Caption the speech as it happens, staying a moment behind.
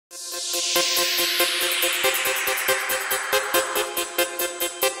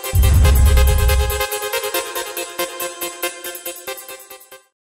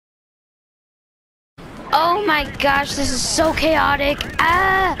my gosh, this is so chaotic.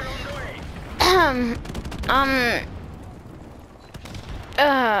 Ah!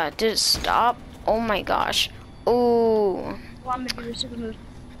 Did it stop? Oh my gosh. Ooh. Well, I'm gonna do the super move.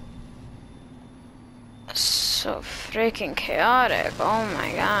 So freaking chaotic. Oh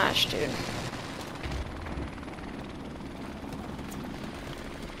my gosh, dude.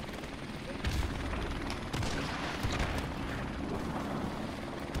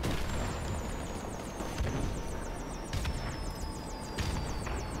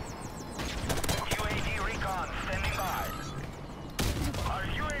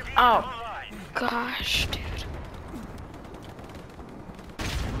 Oh gosh, dude.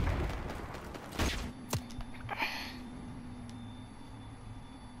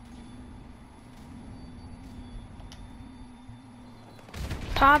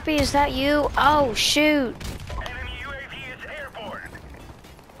 Poppy, is that you? Oh shoot. Enemy UAV is airborne.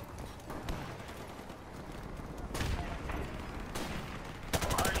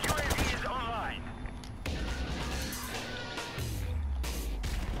 Our UAV is online.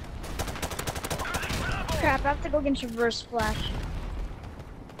 Crap, I have to go against reverse flash.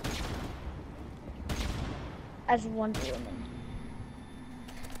 As Wonder Woman.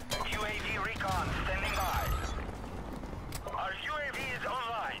 UAV recon standing by. Our UAV is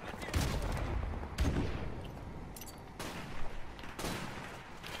online.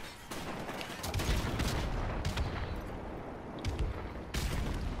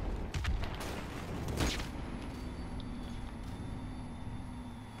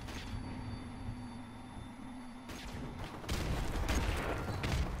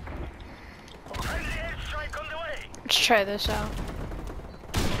 Friendly airstrike on the way. Let's try this out.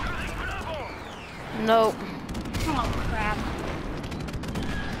 Losing Bravo. Nope. Oh crap.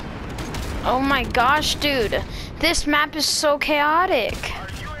 Oh my gosh, dude. This map is so chaotic. Our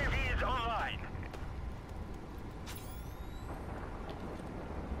UAV is online.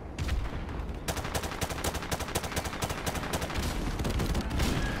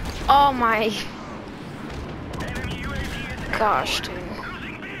 Oh my Enemy UAV is gosh, dude.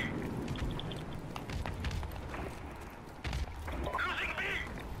 losing B. Losing B.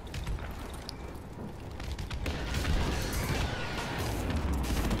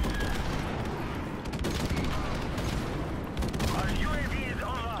 Our UAV is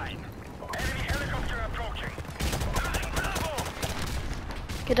online. Enemy helicopter approaching. Losing Bravo.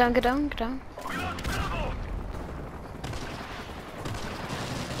 Get down, get down, get down. We lost Bravo.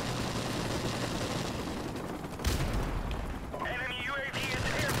 Enemy UAV is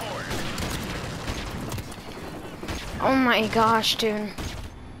airborne. Oh my gosh, dude. Our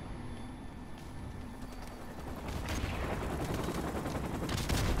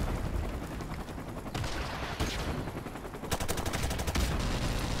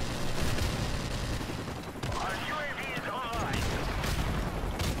UAV is online.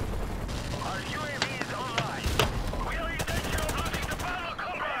 Our UAV is online. We are in danger of losing the battle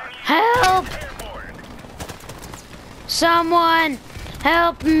combat. Help! Airborne. Someone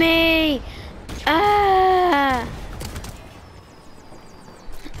help me! Ah!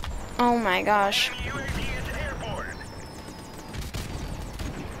 Oh my gosh. Enemy UAV is airborne.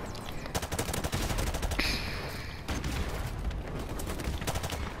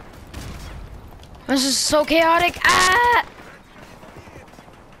 This is so chaotic. Ah!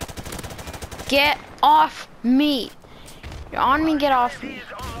 Get off me. You're on me, get off me.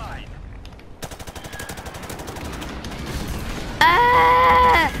 Is online.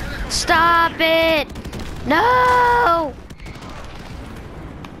 Ah! Stop it! No!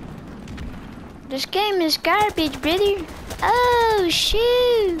 This game is garbage, brother. Oh,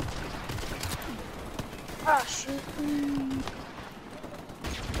 shoot. Oh shoot.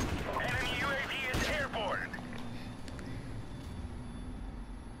 Enemy UAV is airborne.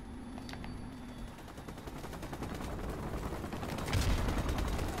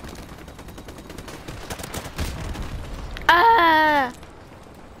 Ah!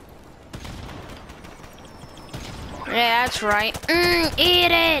 Yeah, that's right.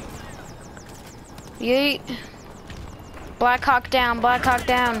 Eat it! Yeet. Black Hawk down, Black Hawk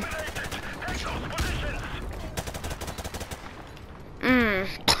down. Take those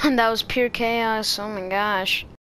positions. That was pure chaos, oh my gosh.